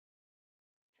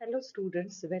Hello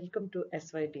students, welcome to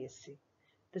SYBSc.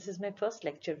 This is my first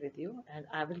lecture with you and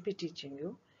I will be teaching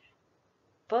you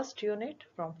first unit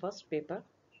from first paper,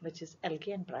 which is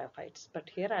algae and bryophytes.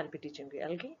 But here I will be teaching you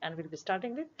algae and we'll be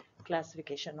starting with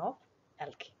classification of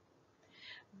algae.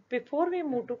 Before we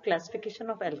move to classification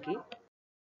of algae,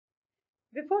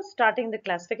 before starting the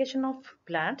classification of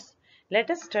plants,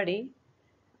 let us study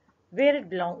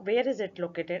where is it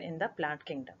located in the plant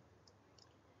kingdom.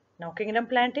 Now kingdom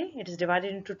Plantae, it is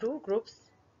divided into two groups,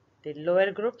 the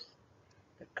lower groups,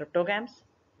 the cryptogams,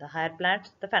 the higher plants,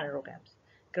 the phanerogams.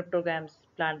 Cryptogams,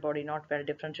 plant body not well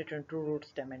differentiated into root,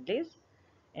 stem and leaves.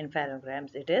 In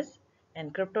phanerogams it is.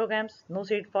 In cryptogams, no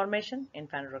seed formation. In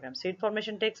phanerogams, seed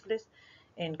formation takes place.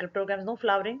 In cryptogams, no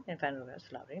flowering. In phanerogams,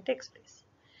 flowering takes place.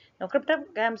 Now,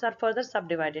 cryptogams are further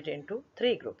subdivided into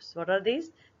three groups. What are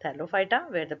these? Thallophyta,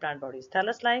 where the plant body is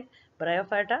thallus-like.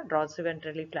 Bryophyta,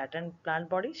 dorsiventrally flattened plant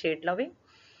body, shade-loving.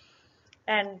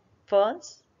 And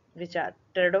ferns, which are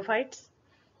pteridophytes.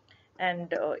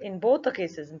 And in both the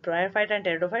cases, in bryophyte and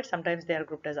pteridophyte, sometimes they are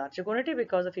grouped as archegonidae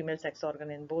because the female sex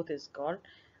organ in both is called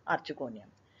archegonium.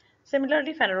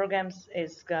 Similarly, phanerogams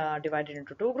is divided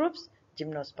into two groups,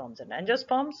 gymnosperms and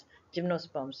angiosperms.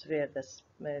 Gymnosperms where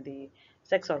the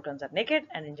sex organs are naked,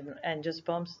 and in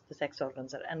angiosperms the sex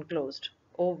organs are enclosed.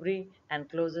 Ovary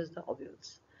encloses the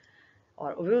ovules,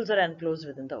 or ovules are enclosed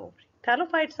within the ovary.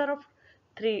 Thallophytes are of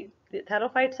three. The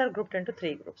thallophytes are grouped into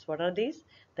three groups. What are these?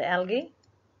 The algae,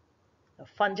 the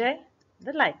fungi,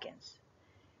 the lichens.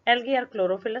 Algae are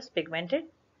chlorophyllous pigmented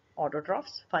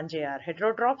autotrophs. Fungi are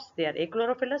heterotrophs. They are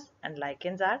achlorophyllous, and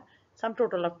lichens are some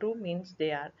total of two, means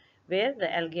they are where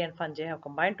the algae and fungi have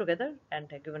combined together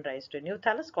and have given rise to a new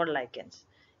thallus called lichens.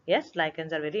 Yes,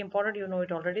 lichens are very important. You know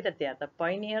it already that they are the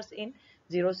pioneers in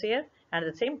xerosphere and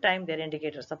at the same time they are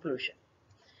indicators of pollution.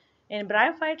 In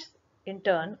bryophytes, in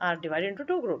turn, are divided into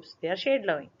two groups. They are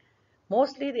shade-loving.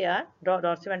 Mostly they are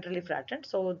dorsiventrally flattened.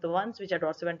 So the ones which are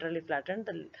dorsiventrally flattened,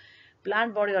 the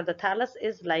plant body or the thallus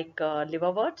is like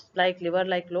liverworts, like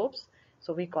liver-like lobes.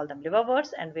 So we call them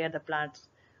liverworts, and where the plants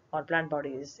or plant body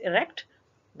is erect,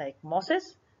 like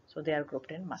mosses, so they are grouped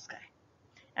in musci.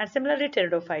 And similarly,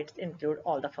 pteridophytes include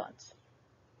all the ferns.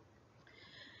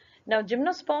 Now,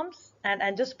 gymnosperms and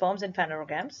angiosperms in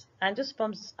phanerogams.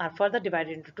 Angiosperms are further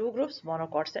divided into two groups,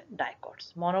 monocots and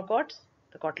dicots. Monocots,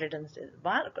 the cotyledons is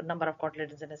 1, number of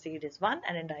cotyledons in a seed is 1,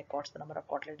 and in dicots the number of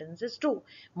cotyledons is 2.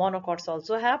 Monocots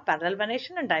also have parallel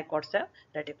venation and dicots have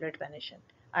reticulate venation.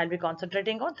 I'll be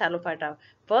concentrating on thallophyta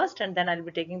first, and then I'll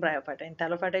be taking bryophyta. In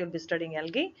thallophyta you'll be studying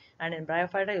algae, and in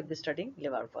bryophyta you'll be studying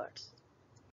liverworts.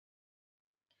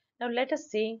 Now let us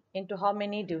see into how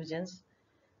many divisions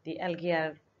the algae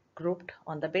are grouped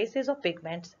on the basis of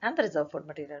pigments and the reserve food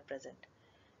material present.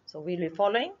 So we will be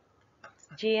following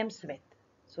J.M. Smith.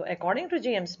 So according to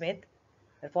J.M. Smith,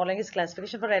 the following is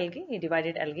classification for algae. He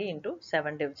divided algae into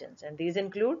 7 divisions, and these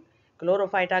include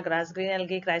chlorophyta, grass green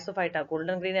algae, chrysophyta,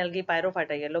 golden green algae,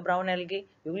 pyrophyta, yellow brown algae,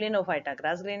 euglenophyta,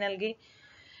 grass green algae,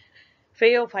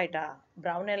 phaeophyta,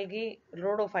 brown algae,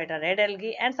 rhodophyta, red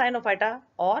algae, and cyanophyta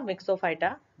or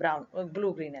mixophyta,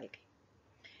 blue-green algae.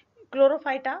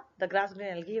 Chlorophyta, the grass green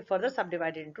algae, further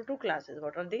subdivided into two classes.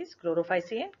 What are these?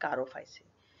 Chlorophyceae and charophyceae.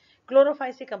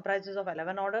 Chlorophyceae comprises of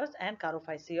 11 orders and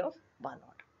charophyceae of 1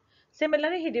 order.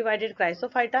 Similarly, he divided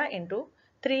chrysophyta into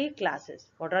three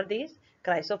classes. What are these?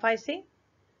 Chrysophyceae,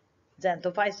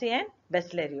 Xanthophyceae and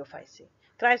Bacillariophyceae.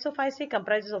 Chrysophyceae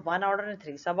comprises of 1 order and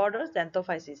 3 suborders,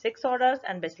 Xanthophyceae 6 orders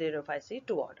and Bacillariophyceae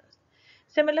 2 orders.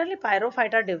 Similarly,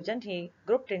 Pyrophyta division he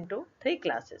grouped into 3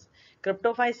 classes.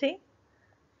 Cryptophyceae,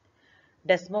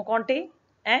 Desmophyceae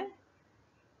and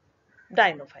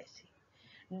Dinophyceae.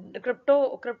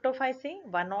 Cryptophyceae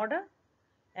 1 order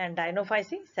and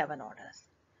Dinophyceae 7 orders.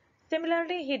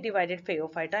 Similarly, he divided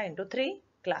Phaeophyta into 3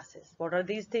 classes. What are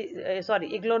these?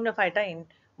 Euglenophyta in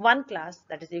one class,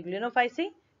 that is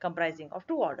Euglenophyceae, comprising of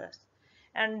 2 orders.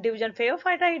 And division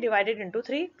Phaeophyta he divided into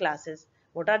 3 classes.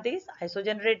 What are these?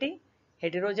 Isogenerati,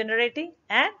 Heterogenerati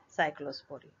and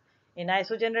Cyclospori. In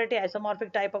isogenerati,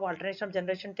 isomorphic type of alternation of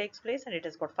generation takes place and it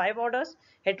has got 5 orders.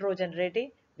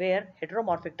 Heterogenerati, where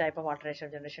heteromorphic type of alternation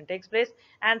of generation takes place,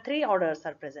 and 3 orders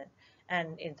are present.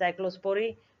 And in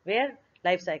Cyclospori, where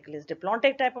life cycle is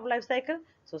diplontic type of life cycle,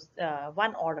 so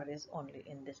 1 order is only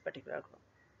in this particular group.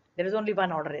 There is only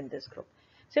 1 order in this group.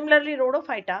 Similarly,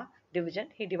 Rhodophyta division,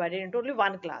 he divided into only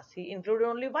 1 class. He included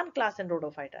only 1 class in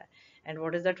Rhodophyta. And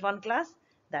what is that 1 class?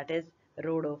 That is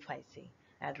Rhodophyceae.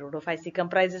 And Rhodophyceae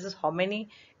comprises how many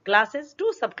classes?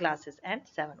 2 subclasses and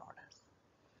 7 orders.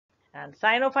 And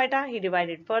Cyanophyta he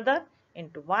divided further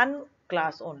into 1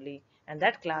 class only, and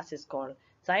that class is called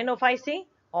Cyanophyceae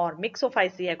or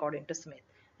Mixophyceae according to Smith.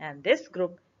 And this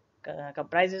group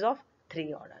comprises of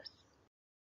three orders.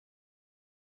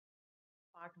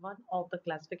 Part 1 of the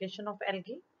classification of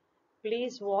algae.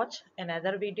 Please watch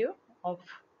another video of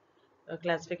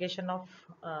classification of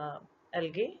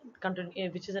algae,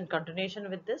 which is in continuation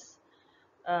with this.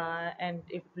 And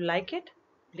if you like it,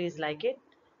 please like it,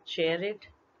 share it,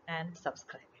 and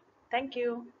subscribe it. Thank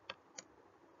you.